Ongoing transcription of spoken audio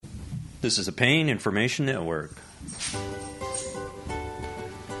This is a Pain Information Network.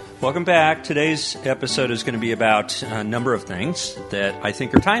 Welcome back. Today's episode is going to be about a number of things that I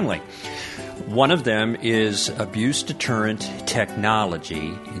think are timely. One of them is abuse deterrent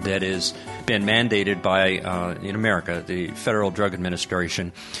technology that has been mandated by, in America, the Federal Drug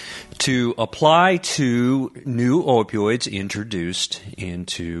Administration, to apply to new opioids introduced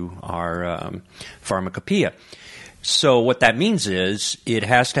into our pharmacopoeia. So what that means is it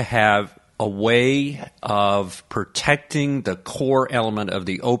has to have a way of protecting the core element of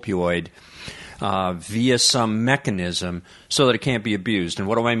the opioid via some mechanism so that it can't be abused. And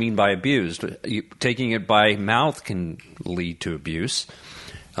what do I mean by abused? Taking it by mouth can lead to abuse.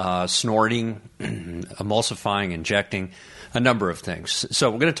 Snorting, emulsifying, injecting, a number of things.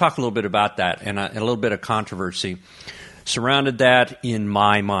 So we're going to talk a little bit about that and a little bit of controversy surrounded that in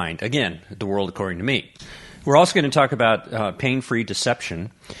my mind. Again, the world according to me. We're also going to talk about pain-free deception,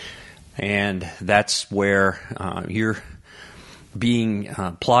 and that's where you're being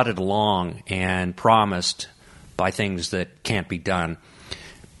plodded along and promised by things that can't be done.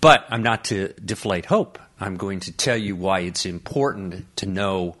 But I'm not to deflate hope. I'm going to tell you why it's important to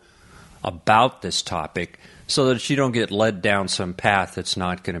know about this topic so that you don't get led down some path that's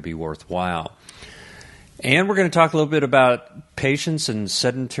not going to be worthwhile. And we're going to talk a little bit about patients and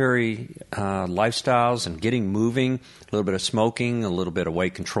sedentary lifestyles and getting moving, a little bit of smoking, a little bit of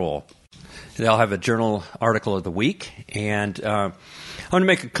weight control. They'll have a journal article of the week, and I want to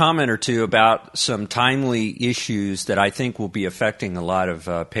make a comment or two about some timely issues that I think will be affecting a lot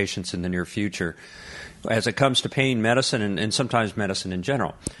of patients in the near future as it comes to pain medicine and sometimes medicine in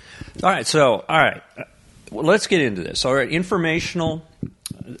general. All right, well, let's get into this. All right, informational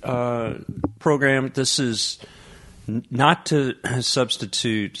program. This is not to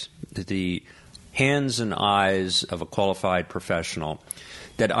substitute the hands and eyes of a qualified professional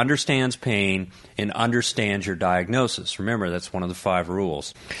that understands pain and understands your diagnosis. Remember, that's one of the 5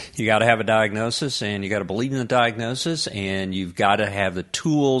 rules. You got to have a diagnosis, and you got to believe in the diagnosis, and you've got to have the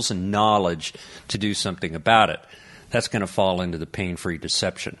tools and knowledge to do something about it. That's going to fall into the pain-free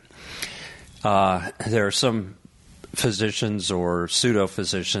deception. There are some physicians or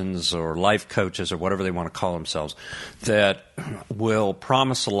pseudo-physicians or life coaches or whatever they want to call themselves that will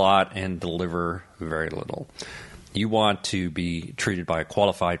promise a lot and deliver very little. You want to be treated by a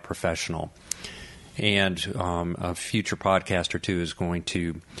qualified professional. And a future podcast or two is going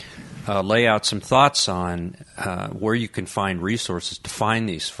to lay out some thoughts on where you can find resources to find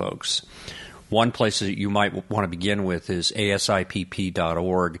these folks. One place that you might want to begin with is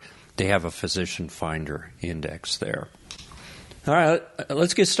asipp.org. They have a physician finder index there. All right,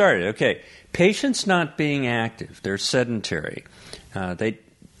 let's get started. Okay, patients not being active, they're sedentary.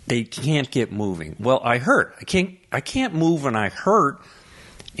 They can't get moving. Well, I hurt. I can't move when I hurt,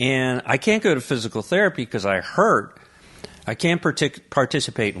 and I can't go to physical therapy because I hurt. I can't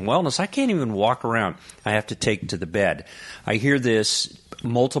participate in wellness. I can't even walk around. I have to take to the bed. I hear this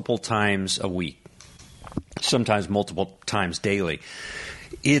multiple times a week, sometimes multiple times daily.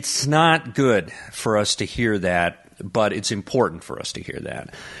 It's not good for us to hear that, but it's important for us to hear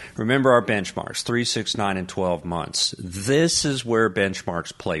that. Remember our benchmarks, 3, 6, 9, and 12 months. This is where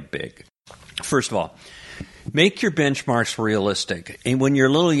benchmarks play big. First of all, make your benchmarks realistic. And when you're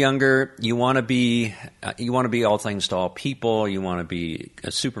a little younger, you want to be all things to all people. You want to be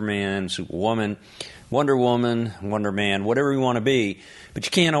a Superman, Superwoman, Wonder Woman, Wonder Man, whatever you want to be. But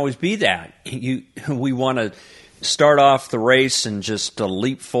you can't always be that. We want to start off the race and just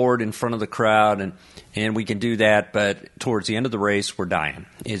leap forward in front of the crowd, and we can do that, but towards the end of the race, we're dying.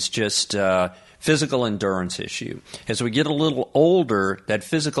 It's just a physical endurance issue. As we get a little older, that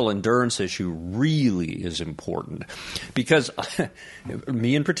physical endurance issue really is important because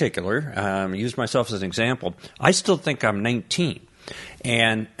me in particular, use myself as an example, I still think I'm 19,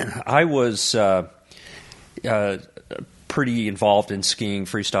 and I was pretty involved in skiing,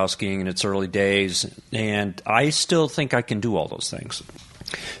 freestyle skiing in its early days, and I still think I can do all those things.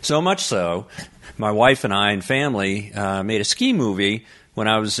 So much so, my wife and I and family made a ski movie when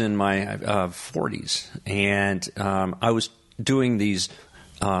I was in my 40s, and I was doing these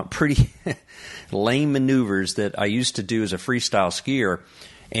pretty lame maneuvers that I used to do as a freestyle skier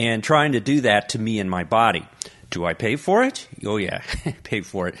and trying to do that to me and my body. Do I pay for it? Oh, yeah, pay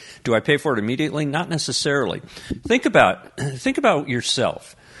for it. Do I pay for it immediately? Not necessarily. Think about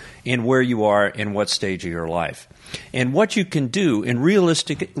yourself and where you are and what stage of your life and what you can do and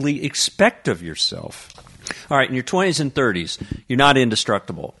realistically expect of yourself. All right, in your 20s and 30s, you're not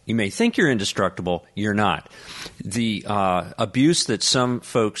indestructible. You may think you're indestructible. You're not. The abuse that some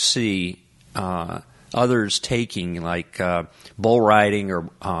folks see others taking, like bull riding or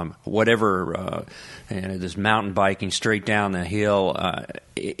whatever, this mountain biking straight down the hill.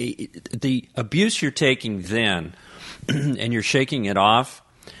 The abuse you're taking then and you're shaking it off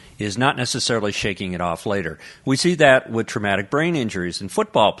is not necessarily shaking it off later. We see that with traumatic brain injuries in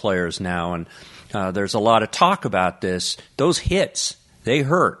football players now, and there's a lot of talk about this. Those hits, they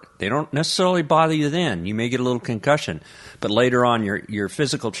hurt. They don't necessarily bother you then. You may get a little concussion, but later on your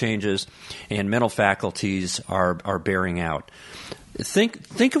physical changes and mental faculties are bearing out.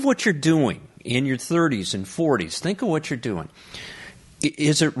 Think of what you're doing in your 30s and 40s. Think of what you're doing.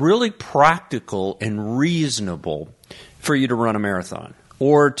 Is it really practical and reasonable for you to run a marathon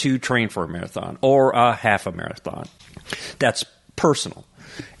or to train for a marathon or a half a marathon? That's personal.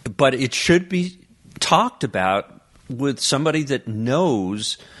 But it should be talked about with somebody that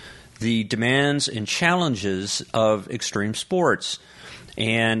knows the demands and challenges of extreme sports.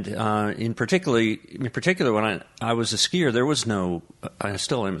 And in particular, when I was a skier, there was no – I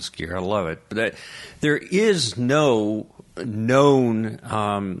still am a skier. I love it. But there is no known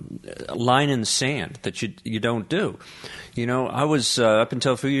line in the sand that you don't do. You know, I was, up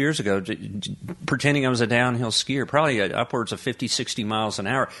until a few years ago, pretending I was a downhill skier, probably upwards of 50, 60 miles an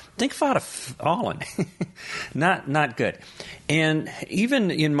hour. Think about falling. Not good. And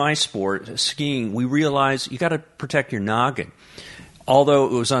even in my sport, skiing, we realize you got to protect your noggin. Although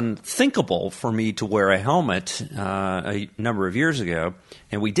it was unthinkable for me to wear a helmet a number of years ago,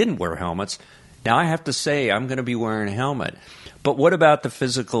 and we didn't wear helmets, now I have to say I'm going to be wearing a helmet. But what about the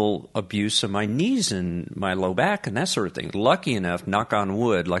physical abuse of my knees and my low back and that sort of thing? Lucky enough, knock on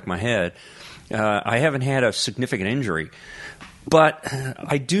wood, like my head, I haven't had a significant injury. But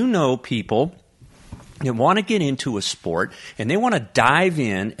I do know people that want to get into a sport, and they want to dive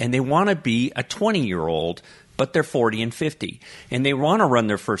in, and they want to be a 20-year-old, but they're 40 and 50. And they want to run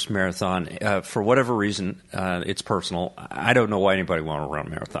their first marathon. For whatever reason, it's personal. I don't know why anybody want to run a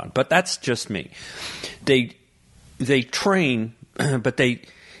marathon, but that's just me. They train, but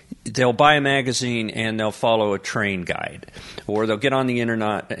they'll buy a magazine and they'll follow a train guide, or they'll get on the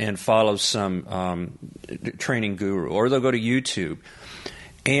internet and follow some training guru, or they'll go to YouTube.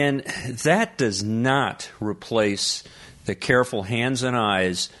 And that does not replace the careful hands and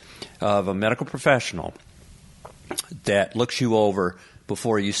eyes of a medical professional that looks you over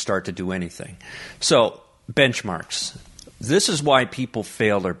before you start to do anything. So, benchmarks. This is why people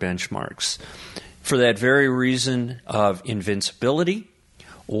fail their benchmarks. For that very reason of invincibility,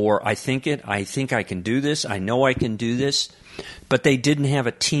 or I think I can do this, I know I can do this, but they didn't have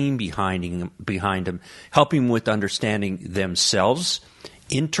a team behind them, helping with understanding themselves,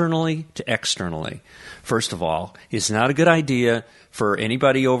 internally to externally. First of all, it's not a good idea for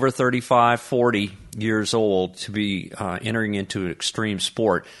anybody over 35, 40 years old to be entering into an extreme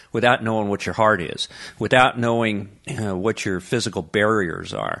sport without knowing what your heart is, without knowing what your physical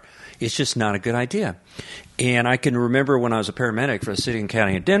barriers are. It's just not a good idea. And I can remember when I was a paramedic for the city and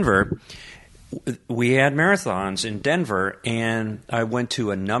county of Denver, we had marathons in Denver, and I went to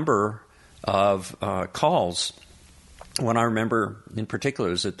a number of calls. One I remember in particular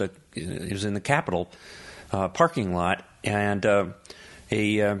was it was in the Capitol parking lot, and a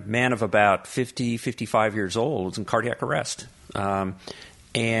man of about 50, 55 years old was in cardiac arrest.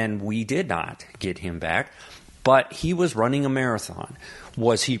 And we did not get him back, but he was running a marathon.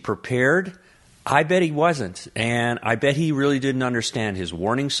 Was he prepared? I bet he wasn't, and I bet he really didn't understand his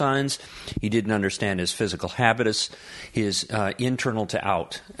warning signs. He didn't understand his physical habitus, his internal to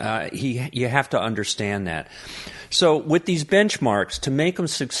out. You have to understand that. So with these benchmarks, to make them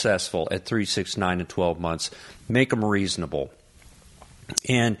successful at 3, 6, 9, and 12 months, make them reasonable.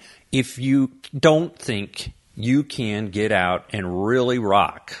 And if you don't think you can get out and really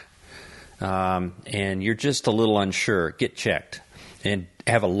rock, and you're just a little unsure, get checked. And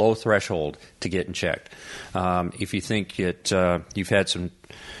have a low threshold to getting checked. If you think that you've had some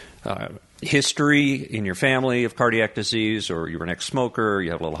history in your family of cardiac disease, or you're an ex-smoker, or you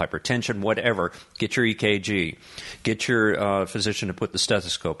have a little hypertension, whatever, get your EKG. Get your physician to put the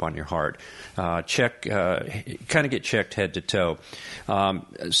stethoscope on your heart. Check, kind of get checked head to toe.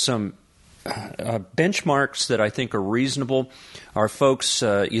 Some benchmarks that I think are reasonable are folks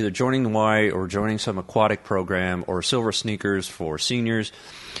either joining the Y or joining some aquatic program or Silver Sneakers for seniors,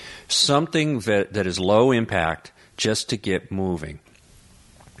 something that is low impact just to get moving.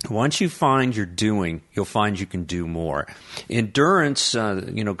 Once you find you're doing, you'll find you can do more. Endurance,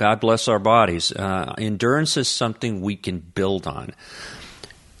 God bless our bodies. Endurance is something we can build on.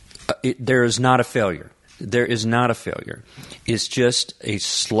 There is not a failure. There is not a failure. It's just a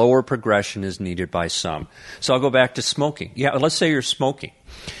slower progression is needed by some. So I'll go back to smoking. Yeah, let's say you're smoking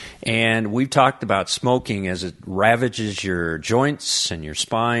And we've talked about smoking as it ravages your joints and your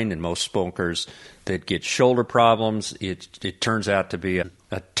spine, and most smokers that get shoulder problems, it turns out to be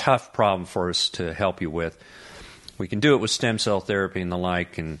a tough problem for us to help you with. We can do it with stem cell therapy and the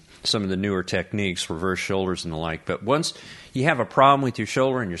like, and some of the newer techniques, reverse shoulders and the like. But once you have a problem with your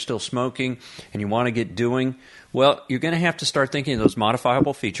shoulder and you're still smoking and you want to get doing, well, you're going to have to start thinking of those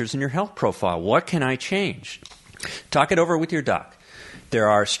modifiable features in your health profile. What can I change? Talk it over with your doc. There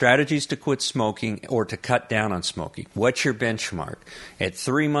are strategies to quit smoking or to cut down on smoking. What's your benchmark? At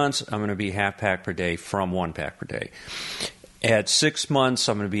 3 months, I'm going to be half pack per day from 1 pack per day. At 6 months,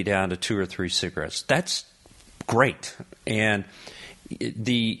 I'm going to be down to 2 or 3 cigarettes. That's great. And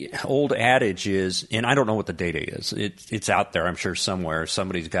the old adage is, and I don't know what the data is, it's out there, I'm sure somewhere.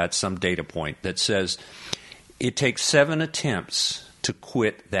 Somebody's got some data point that says it takes 7 attempts to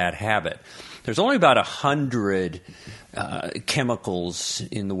quit that habit. There's only about 100 chemicals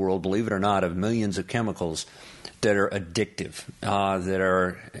in the world, believe it or not, of millions of chemicals that are addictive, that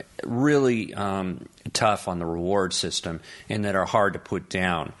are really tough on the reward system, and that are hard to put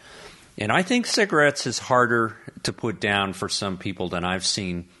down. And I think cigarettes is harder to put down for some people than I've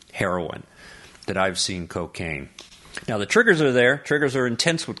seen heroin, that I've seen cocaine. Now, the triggers are there. Triggers are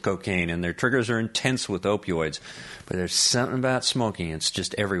intense with cocaine, and their triggers are intense with opioids. But there's something about smoking. It's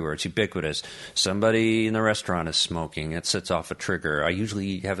just everywhere. It's ubiquitous. Somebody in the restaurant is smoking. It sets off a trigger. I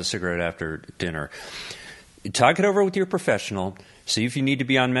usually have a cigarette after dinner. Talk it over with your professional. See if you need to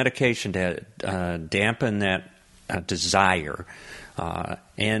be on medication to dampen that desire.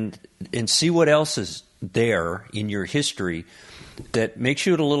 And see what else is there in your history that makes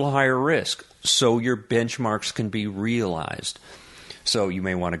you at a little higher risk, so your benchmarks can be realized. So you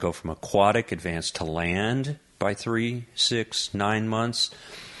may want to go from aquatic advance to land by 3, 6, 9 months.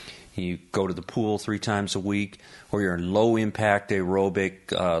 You go to the pool 3 times a week, or you're in low impact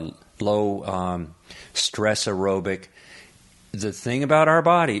aerobic, low stress aerobic. The thing about our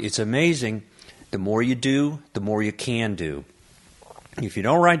body, it's amazing. The more you do, the more you can do. If you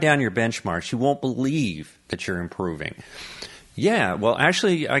don't write down your benchmarks, you won't believe that you're improving. Yeah, well,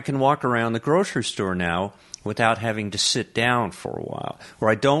 actually, I can walk around the grocery store now without having to sit down for a while, or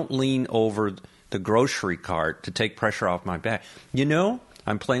I don't lean over the grocery cart to take pressure off my back. You know,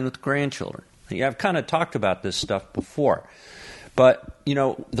 I'm playing with grandchildren. Yeah, I've kind of talked about this stuff before. But, you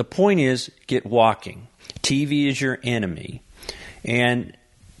know, the point is, get walking. TV is your enemy. And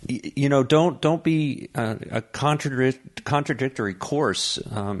you know, don't be a contradictory course.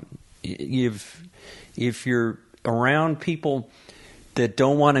 If you're around people that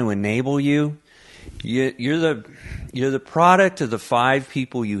don't want to enable you, you're the product of the 5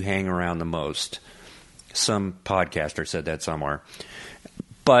 people you hang around the most. Some podcaster said that somewhere.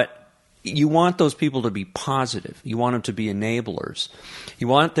 But you want those people to be positive. You want them to be enablers. You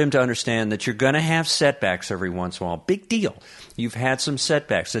want them to understand that you're going to have setbacks every once in a while. Big deal. You've had some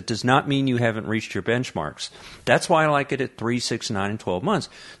setbacks. That does not mean you haven't reached your benchmarks. That's why I like it at 3, 6, 9, and 12 months.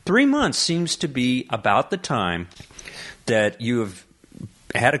 3 months seems to be about the time that you have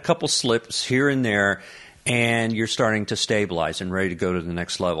had a couple slips here and there, and you're starting to stabilize and ready to go to the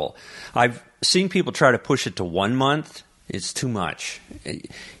next level. I've seen people try to push it to 1 month. It's too much.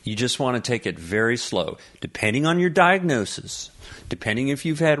 You just want to take it very slow. Depending on your diagnosis, depending if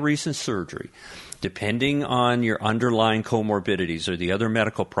you've had recent surgery, depending on your underlying comorbidities or the other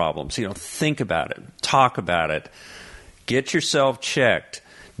medical problems, you know, think about it, talk about it, get yourself checked.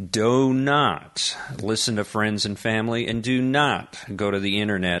 Do not listen to friends and family, and do not go to the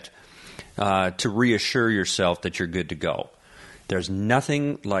internet to reassure yourself that you're good to go. There's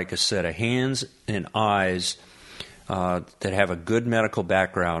nothing like a set of hands and eyes that have a good medical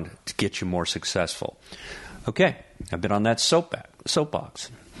background to get you more successful. Okay, I've been on that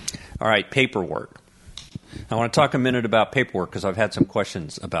soapbox. All right, paperwork. I want to talk a minute about paperwork because I've had some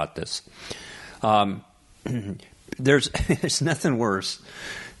questions about this. There's nothing worse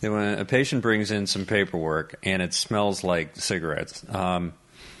than when a patient brings in some paperwork and it smells like cigarettes.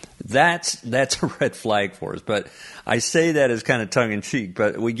 That's a red flag for us. But I say that as kind of tongue-in-cheek,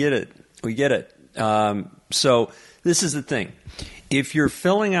 but we get it. So this is the thing. If you're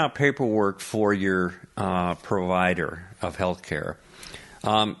filling out paperwork for your provider of healthcare,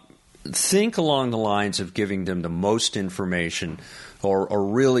 think along the lines of giving them the most information or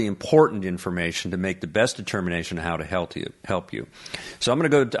really important information to make the best determination of how to help you. So I'm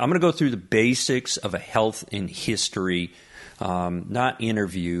going to go through the basics of a health and history, not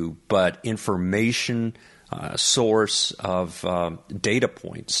interview, but information source of data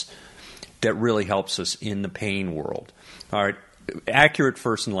points that really helps us in the pain world. All right, accurate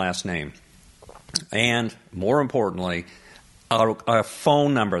first and last name. And more importantly, a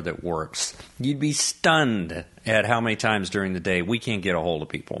phone number that works. You'd be stunned at how many times during the day we can't get a hold of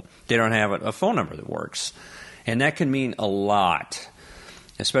people. They don't have a phone number that works. And that can mean a lot,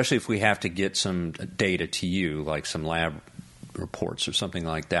 especially if we have to get some data to you, like some lab reports or something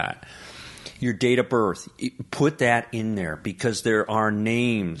like that. Your date of birth, put that in there because there are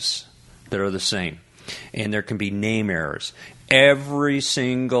names that are the same, and there can be name errors. Every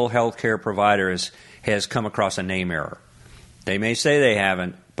single healthcare provider has come across a name error. They may say they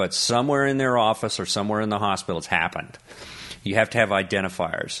haven't, but somewhere in their office or somewhere in the hospital it's happened. You have to have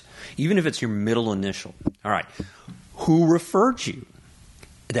identifiers, even if it's your middle initial. All right, who referred you?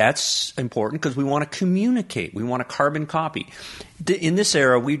 That's important because we want to communicate. We want a carbon copy. In this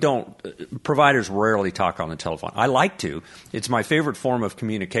era, providers rarely talk on the telephone. I like to. It's my favorite form of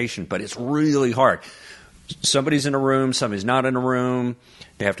communication, but it's really hard. Somebody's in a room, somebody's not in a room.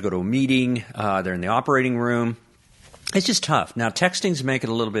 They have to go to a meeting. They're in the operating room. It's just tough. Now, texting's make it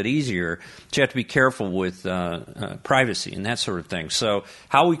a little bit easier, but you have to be careful with privacy and that sort of thing. So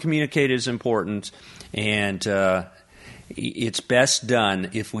how we communicate is important, and it's best done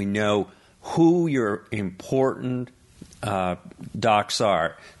if we know who your important docs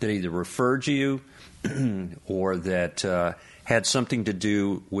are that either referred you or that had something to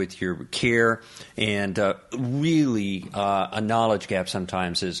do with your care. And really, a knowledge gap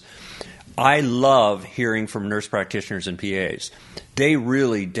sometimes is I love hearing from nurse practitioners and PAs. They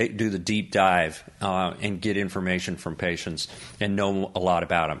really do the deep dive and get information from patients and know a lot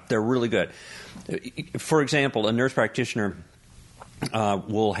about them. They're really good. For example, a nurse practitioner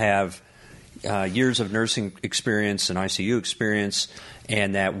will have years of nursing experience and ICU experience,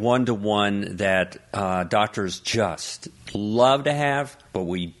 and that one-to-one that doctors just love to have, but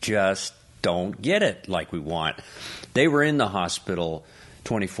we just don't get it like we want. They were in the hospital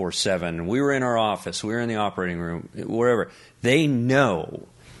 24/7. We were in our office. We were in the operating room, wherever. They know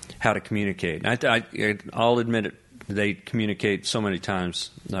how to communicate. I'll admit it. They communicate so many times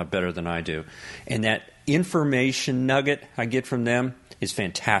better than I do. And that information nugget I get from them is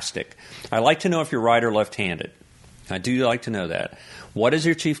fantastic. I like to know if you're right or left-handed. I do like to know that. What is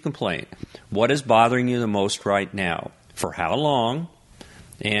your chief complaint? What is bothering you the most right now? For how long?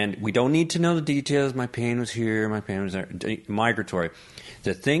 And we don't need to know the details. My pain was here, my pain was there. Migratory.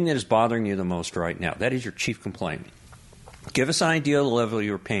 The thing that is bothering you the most right now, that is your chief complaint. Give us an idea of the level of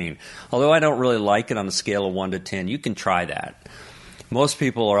your pain. Although I don't really like it on a scale of 1 to 10, you can try that. Most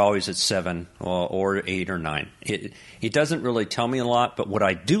people are always at 7 or 8 or 9. It doesn't really tell me a lot, but what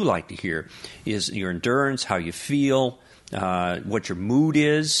I do like to hear is your endurance, how you feel, what your mood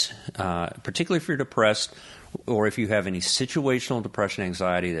is, particularly if you're depressed or if you have any situational depression,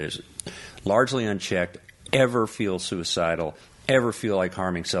 anxiety that is largely unchecked, ever feel suicidal, ever feel like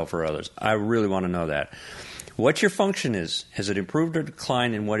harming self or others. I really want to know that. What your function is. Has it improved or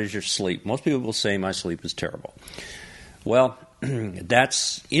declined, and what is your sleep? Most people will say my sleep is terrible. Well,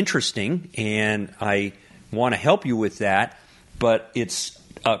 that's interesting, and I want to help you with that, but it's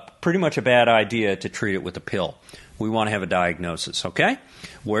pretty much a bad idea to treat it with a pill. We want to have a diagnosis, okay?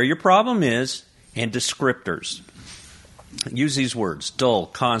 Where your problem is and descriptors. Use these words: dull,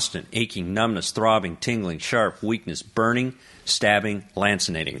 constant, aching, numbness, throbbing, tingling, sharp, weakness, burning, stabbing,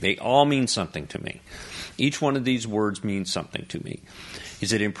 lancinating. They all mean something to me. Each one of these words means something to me.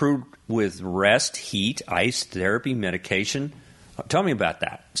 Is it improved with rest, heat, ice, therapy, medication? Tell me about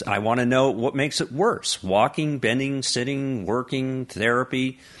that. I want to know what makes it worse. Walking, bending, sitting, working,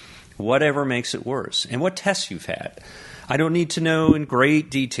 therapy, whatever makes it worse. And what tests you've had. I don't need to know in great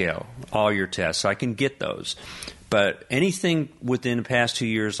detail all your tests. I can get those. But anything within the past 2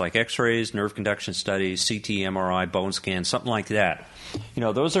 years, like x-rays, nerve conduction studies, CT, MRI, bone scans, something like that,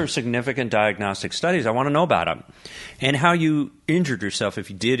 those are significant diagnostic studies. I want to know about them. And how you injured yourself if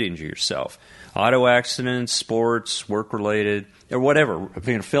you did injure yourself. Auto accidents, sports, work-related, or whatever.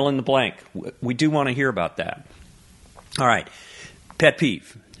 Fill in the blank. We do want to hear about that. All right. Pet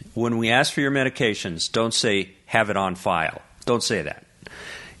peeve. When we ask for your medications, don't say, have it on file. Don't say that.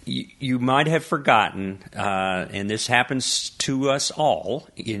 You might have forgotten, and this happens to us all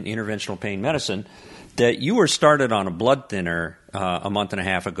in interventional pain medicine, that you were started on a blood thinner a month and a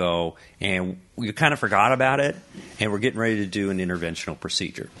half ago, and you kind of forgot about it, and we're getting ready to do an interventional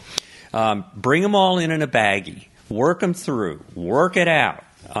procedure. Bring them all in a baggie. Work them through. Work it out.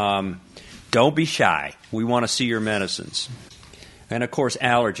 Don't be shy. We want to see your medicines. And, of course,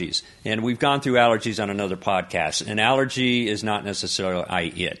 allergies. And we've gone through allergies on another podcast. An allergy is not necessarily I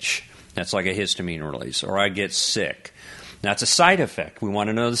itch. That's like a histamine release. Or I get sick. That's a side effect. We want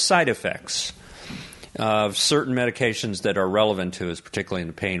to know the side effects of certain medications that are relevant to us, particularly in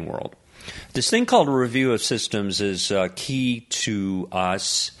the pain world. This thing called a review of systems is key to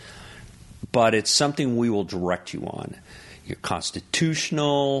us, but it's something we will direct you on. Your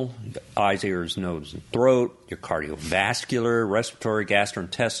constitutional, eyes, ears, nose, and throat, your cardiovascular, respiratory,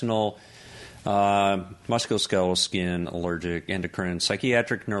 gastrointestinal, musculoskeletal, skin, allergic, endocrine,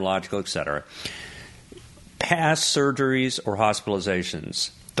 psychiatric, neurological, etc. Past surgeries or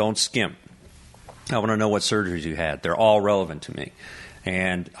hospitalizations. Don't skimp. I want to know what surgeries you had. They're all relevant to me.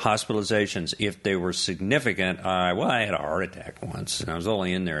 And hospitalizations, if they were significant, I had a heart attack once, and I was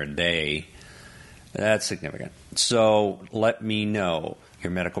only in there a day. That's significant. So let me know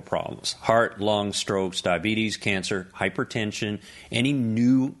your medical problems. Heart, lung, strokes, diabetes, cancer, hypertension, any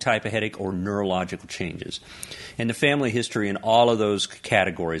new type of headache or neurological changes. And the family history in all of those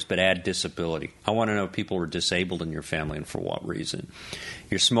categories, but add disability. I want to know if people were disabled in your family and for what reason.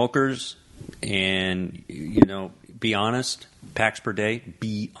 You're smokers, and, be honest. Packs per day,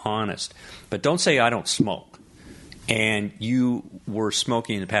 be honest. But don't say I don't smoke. And you were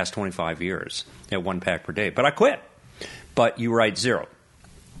smoking in the past 25 years at 1 pack per day. But I quit. But you write 0.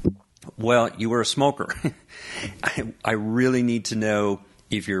 Well, you were a smoker. I really need to know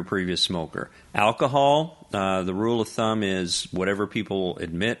if you're a previous smoker. Alcohol, the rule of thumb is whatever people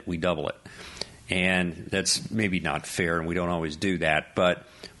admit, we double it. And that's maybe not fair, and we don't always do that. But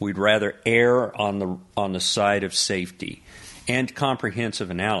we'd rather err on the side of safety and comprehensive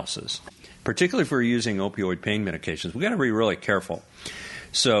analysis. Particularly if we're using opioid pain medications, we've got to be really careful.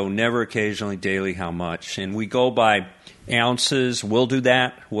 So never, occasionally, daily, how much. And we go by ounces. We'll do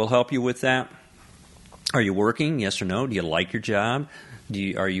that. We'll help you with that. Are you working? Yes or no? Do you like your job?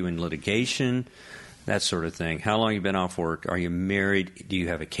 Are you in litigation? That sort of thing. How long have you been off work? Are you married? Do you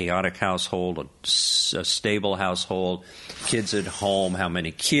have a chaotic household, a stable household, kids at home? How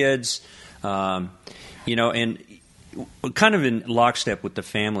many kids? And kind of in lockstep with the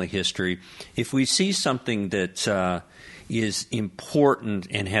family history, if we see something that is important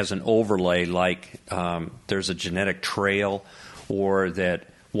and has an overlay, like there's a genetic trail, or that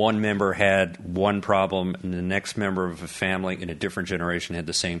one member had one problem and the next member of a family in a different generation had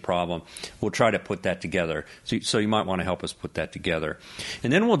the same problem, we'll try to put that together. So you might want to help us put that together.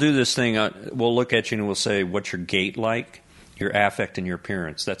 And then we'll do this thing, we'll look at you and we'll say, what's your gait like, your affect, and your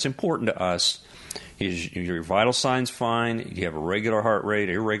appearance? That's important to us. Is your vital signs fine? Do you have a regular heart rate,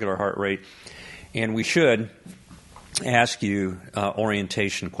 irregular heart rate? And we should ask you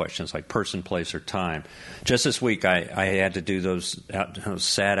orientation questions like person, place, or time. Just this week, I had to do those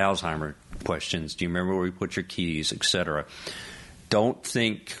sad Alzheimer questions. Do you remember where you put your keys, etc.? Don't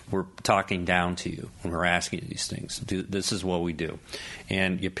think we're talking down to you when we're asking you these things. This is what we do.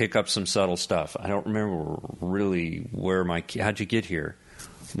 And you pick up some subtle stuff. I don't remember really how'd you get here?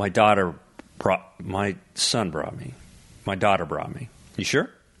 My son brought me. My daughter brought me. You sure?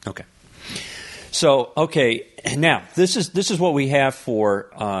 Okay. So, now this is what we have for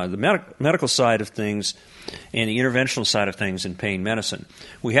the medical side of things and the interventional side of things in pain medicine.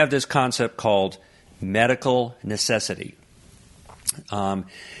 We have this concept called medical necessity.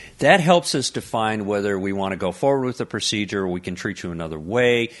 That helps us define whether we want to go forward with the procedure or we can treat you another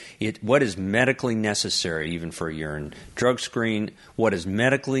way. What is medically necessary, even for a urine drug screen? What is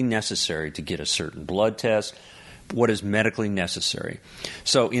medically necessary to get a certain blood test? What is medically necessary?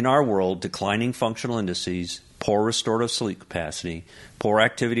 So in our world, declining functional indices, poor restorative sleep capacity, poor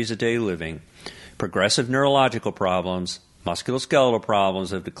activities of daily living, progressive neurological problems, musculoskeletal problems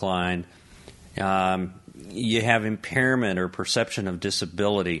have declined, you have impairment or perception of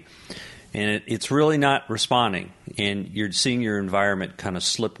disability, and it's really not responding, and you're seeing your environment kind of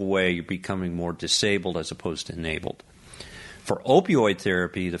slip away. You're becoming more disabled as opposed to enabled. For opioid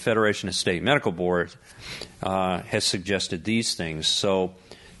therapy, the Federation of State Medical Boards has suggested these things. So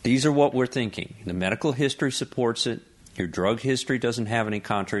these are what we're thinking. The medical history supports it. Your drug history doesn't have any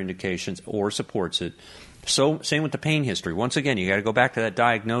contraindications or supports it. So same with the pain history. Once again, you got to go back to that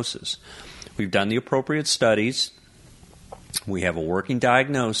diagnosis. We've done the appropriate studies. We have a working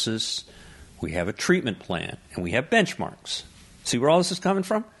diagnosis. We have a treatment plan. And we have benchmarks. See where all this is coming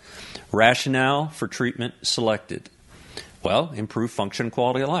from? Rationale for treatment selected. Well, improve function and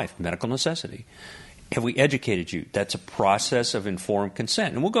quality of life, medical necessity. Have we educated you? That's a process of informed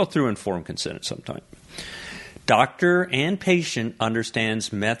consent. And we'll go through informed consent at some time. Doctor and patient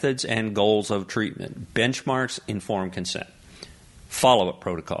understands methods and goals of treatment. Benchmarks, informed consent. Follow-up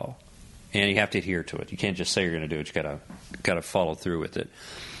protocol. And you have to adhere to it. You can't just say you're going to do it. You got to follow through with it.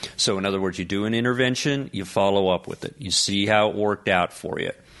 So in other words, you do an intervention, you follow up with it. You see how it worked out for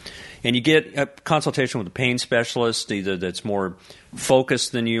you. And you get a consultation with a pain specialist, either that's more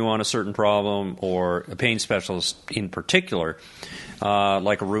focused than you on a certain problem, or a pain specialist in particular,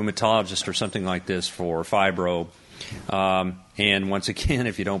 like a rheumatologist or something like this for fibro. And once again,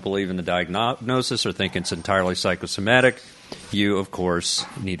 if you don't believe in the diagnosis or think it's entirely psychosomatic, you, of course,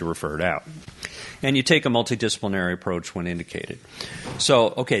 need to refer it out. And you take a multidisciplinary approach when indicated. So,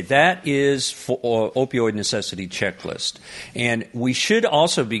 okay, that is for opioid necessity checklist. And we should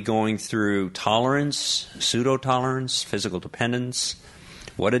also be going through tolerance, pseudo-tolerance, physical dependence,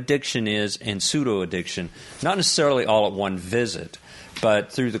 what addiction is, and pseudo-addiction, not necessarily all at one visit,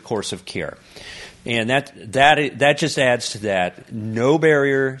 but through the course of care. And that just adds to that, no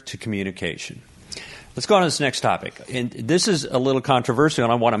barrier to communication. Let's go on to this next topic. And this is a little controversial,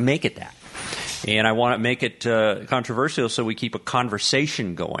 and I want to make it that. And I want to make it controversial so we keep a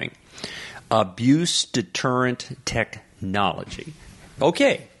conversation going. Abuse deterrent technology.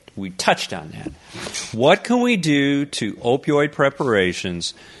 Okay, we touched on that. What can we do to opioid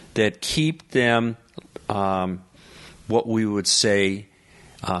preparations that keep them, what we would say,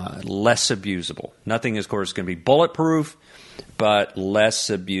 less abusable? Nothing, of course, going to be bulletproof, but less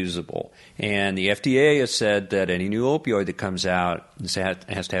abusable. And the FDA has said that any new opioid that comes out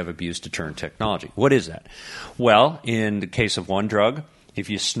has to have abuse deterrent technology. What is that? Well, in the case of one drug, if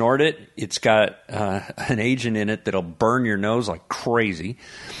you snort it, it's got an agent in it that'll burn your nose like crazy.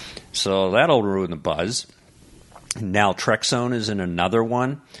 So that'll ruin the buzz. Naltrexone is in another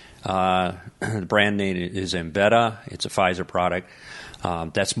one. The brand name is Embeda. It's a Pfizer product.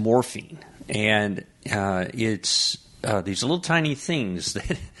 That's morphine. And it's these little tiny things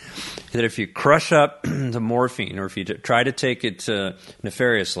that if you crush up the morphine, or if you try to take it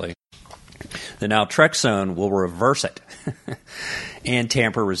nefariously, the naltrexone will reverse it. And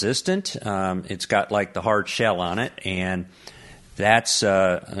tamper resistant. It's got like the hard shell on it, and that's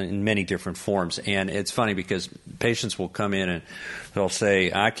in many different forms. And it's funny because patients will come in and they'll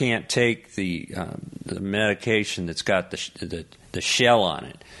say, I can't take the medication that's got the shell on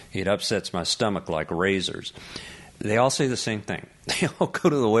it. It upsets my stomach like razors. They all say the same thing. They all go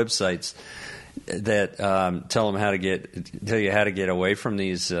to the websites that tell you how to get away from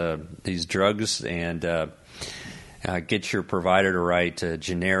these drugs and get your provider to write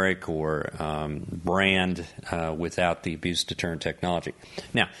generic or brand without the abuse deterrent technology.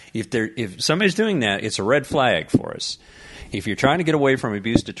 Now, if somebody's doing that, it's a red flag for us. If you're trying to get away from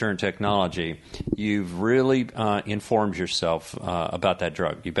abuse deterrent technology, you've really informed yourself about that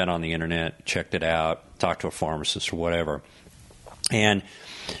drug. You've been on the internet, checked it out, talked to a pharmacist or whatever, and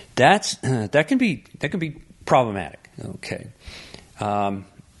that can be problematic. Okay,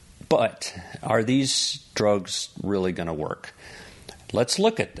 but are these drugs really going to work? Let's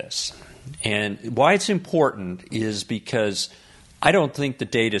look at this. And why it's important is because I don't think the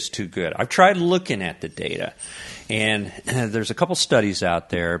data is too good. I've tried looking at the data, and there's a couple studies out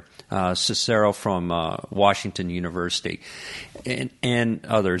there, Cicero from Washington University, and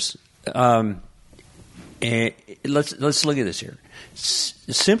others. And let's look at this here.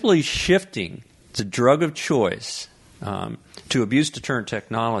 Simply shifting the drug of choice to abuse deterrent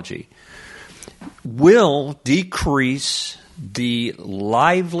technology will decrease the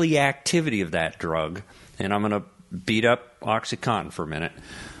lively activity of that drug. And I'm going to beat up OxyContin for a minute.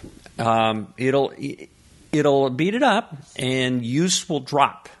 It'll beat it up, and use will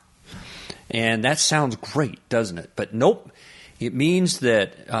drop. And that sounds great, doesn't it? But nope. It means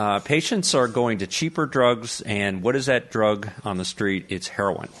that patients are going to cheaper drugs, and what is that drug on the street? It's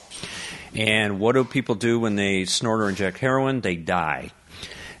heroin. And what do people do when they snort or inject heroin? They die.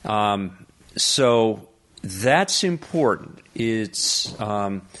 So that's important. It's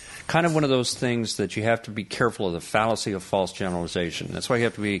kind of one of those things that you have to be careful of, the fallacy of false generalization. That's why you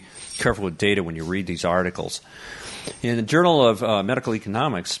have to be careful with data when you read these articles. In the Journal of Medical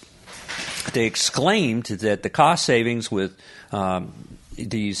Economics, they exclaimed that the cost savings with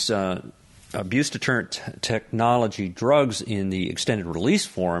these abuse deterrent technology drugs in the extended release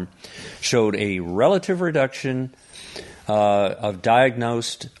form showed a relative reduction of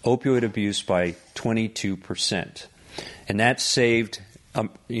diagnosed opioid abuse by 22%. And that saved,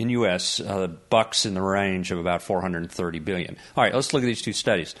 in U.S., bucks in the range of about $430 billion. All right, let's look at these two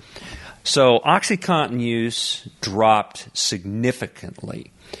studies. So OxyContin use dropped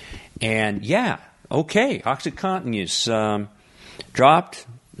significantly. And yeah, okay, OxyContin use dropped,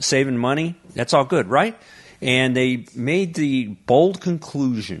 saving money. That's all good, right? And they made the bold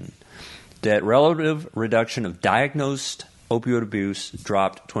conclusion that relative reduction of diagnosed opioid abuse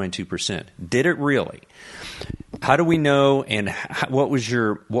dropped 22%. Did it really? How do we know? And what was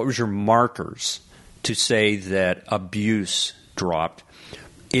your markers to say that abuse dropped?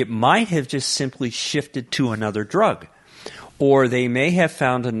 it might have just simply shifted to another drug. Or they may have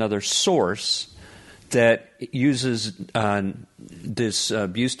found another source that uses this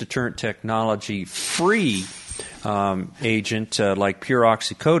abuse deterrent technology free agent like pure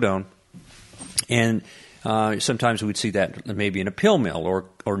oxycodone. And sometimes we'd see that maybe in a pill mill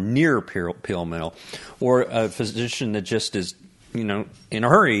or near a pill mill, or a physician that just is, in a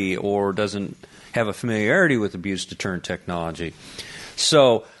hurry or doesn't have a familiarity with abuse deterrent technology.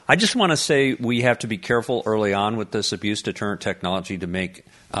 So I just want to say we have to be careful early on with this abuse deterrent technology to make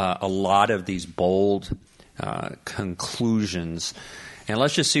a lot of these bold conclusions. And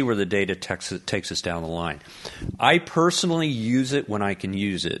let's just see where the data takes us down the line. I personally use it when I can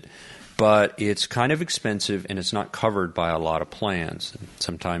use it, but it's kind of expensive and it's not covered by a lot of plans,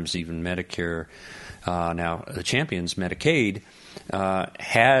 sometimes even Medicare. Now, the Champions Medicaid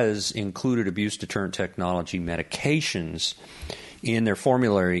has included abuse deterrent technology medications in their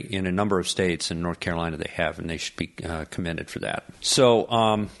formulary in a number of states. In North Carolina they have, and they should be commended for that.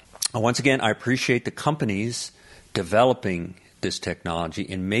 So once again, I appreciate the companies developing this technology,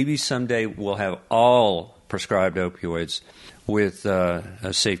 and maybe someday we'll have all prescribed opioids with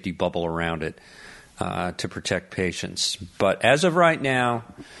a safety bubble around it to protect patients. But as of right now,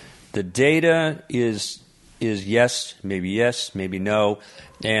 the data is yes, maybe no,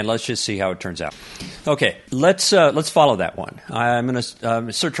 and let's just see how it turns out. Okay, let's follow that one. I'm going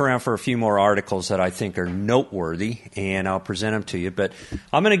to search around for a few more articles that I think are noteworthy, and I'll present them to you. But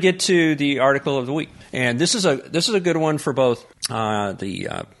I'm going to get to the article of the week, and this is a good one for both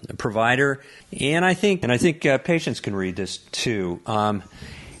the provider and I think patients can read this too.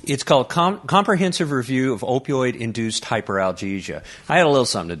 It's called Comprehensive Review of Opioid-Induced Hyperalgesia. I had a little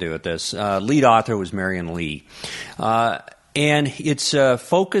something to do with this. Lead author was Marion Lee. And it's a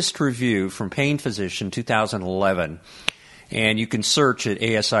focused review from Pain Physician 2011. And you can search at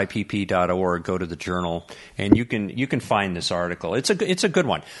asipp.org, go to the journal, and you can find this article. It's a good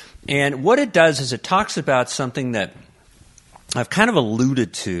one. And what it does is it talks about something that I've kind of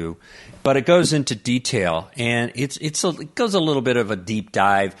alluded to, but it goes into detail, and it goes a little bit of a deep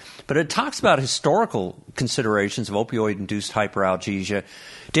dive, but it talks about historical considerations of opioid-induced hyperalgesia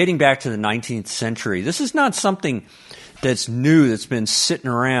dating back to the 19th century. This is not something that's new, that's been sitting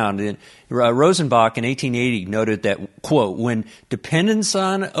around. And Rosenbach in 1880 noted that, quote, when dependence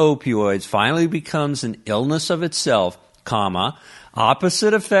on opioids finally becomes an illness of itself, comma,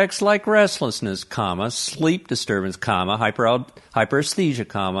 opposite effects like restlessness, comma, sleep disturbance, comma, hyperesthesia,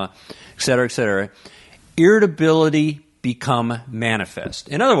 comma, et cetera, irritability become manifest.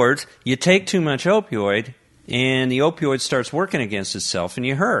 In other words, you take too much opioid, and the opioid starts working against itself, and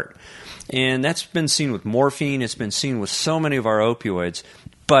you hurt. And that's been seen with morphine. It's been seen with so many of our opioids,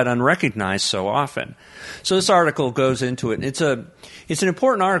 but unrecognized so often. So this article goes into it. It's an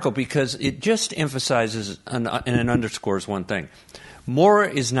important article because it just emphasizes and underscores one thing. More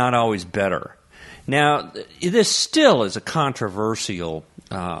is not always better. Now, this still is a controversial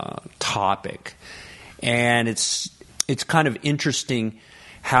topic, and it's kind of interesting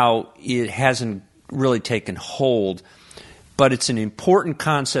how it hasn't really taken hold, but it's an important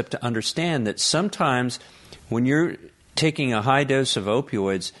concept to understand that sometimes when you're taking a high dose of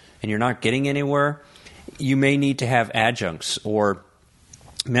opioids and you're not getting anywhere, you may need to have adjuncts or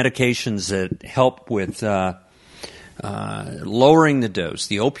medications that help with lowering the dose,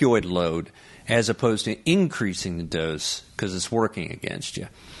 the opioid load, as opposed to increasing the dose because it's working against you.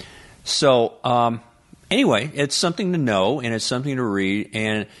 So anyway, it's something to know, and it's something to read,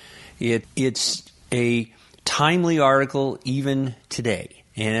 and it's a timely article even today.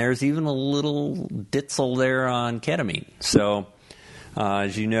 And there's even a little ditzel there on ketamine. So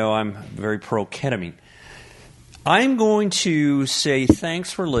as you know, I'm very pro-ketamine. I'm going to say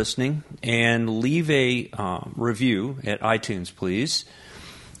thanks for listening and leave a review at iTunes, please.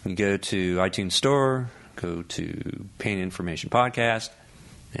 You go to iTunes Store, go to Pain Information Podcast,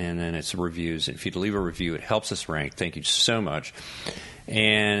 and then it's reviews. If you leave a review, it helps us rank. Thank you so much.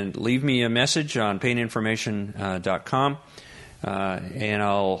 And leave me a message on paininformation.com, and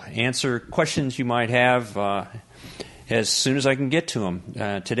I'll answer questions you might have as soon as I can get to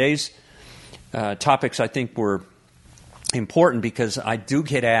them. Today's topics, I think, were important because I do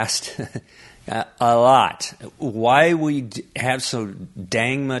get asked a lot why we have so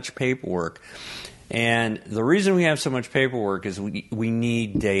dang much paperwork. And the reason we have so much paperwork is we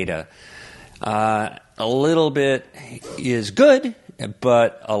need data. A little bit is good,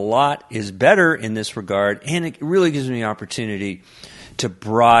 but a lot is better in this regard, and it really gives me the opportunity to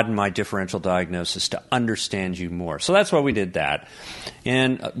broaden my differential diagnosis, to understand you more. So that's why we did that.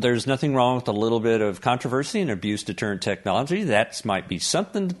 And there's nothing wrong with a little bit of controversy in abuse deterrent technology. That might be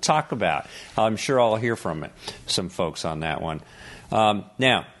something to talk about. I'm sure I'll hear from some folks on that one.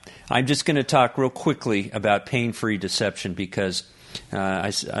 Now, I'm just going to talk real quickly about pain-free deception because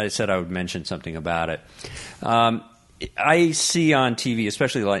I said I would mention something about it. I see on TV,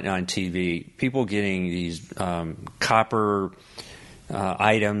 especially on TV, people getting these copper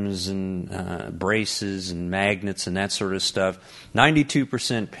items and braces and magnets and that sort of stuff.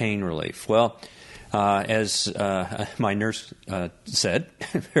 92% pain relief. Well, as my nurse said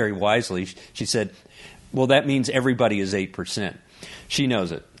very wisely, she said, well, that means everybody is 8%. She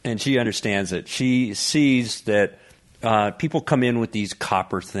knows it, and she understands it. She sees that people come in with these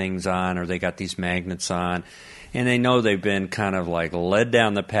copper things on, or they got these magnets on, and they know they've been kind of like led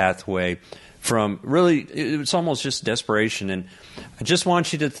down the pathway from really, it's almost just desperation. And I just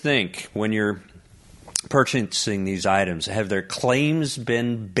want you to think, when you're purchasing these items, have their claims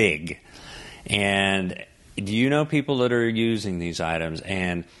been big? And do you know people that are using these items?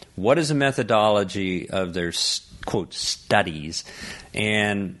 And what is the methodology of their, quote, studies?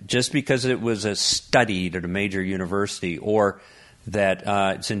 And just because it was a study at a major university, or that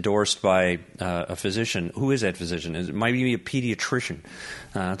it's endorsed by a physician. Who is that physician? It might be a pediatrician.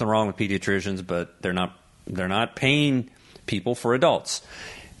 Nothing wrong with pediatricians, but they're not paying people for adults.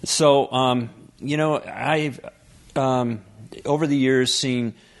 So I've over the years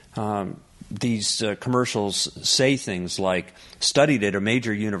seen these commercials say things like "studied at a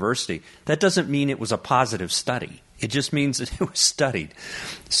major university." That doesn't mean it was a positive study. It just means that it was studied.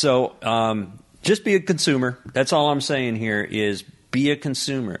 So. Just be a consumer. That's all I'm saying here is be a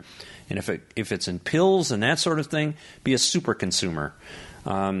consumer. And if it's in pills and that sort of thing, be a super consumer.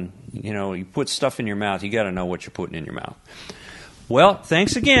 You put stuff in your mouth, you got to know what you're putting in your mouth. Well,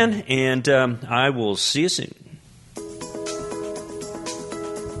 thanks again, and I will see you soon.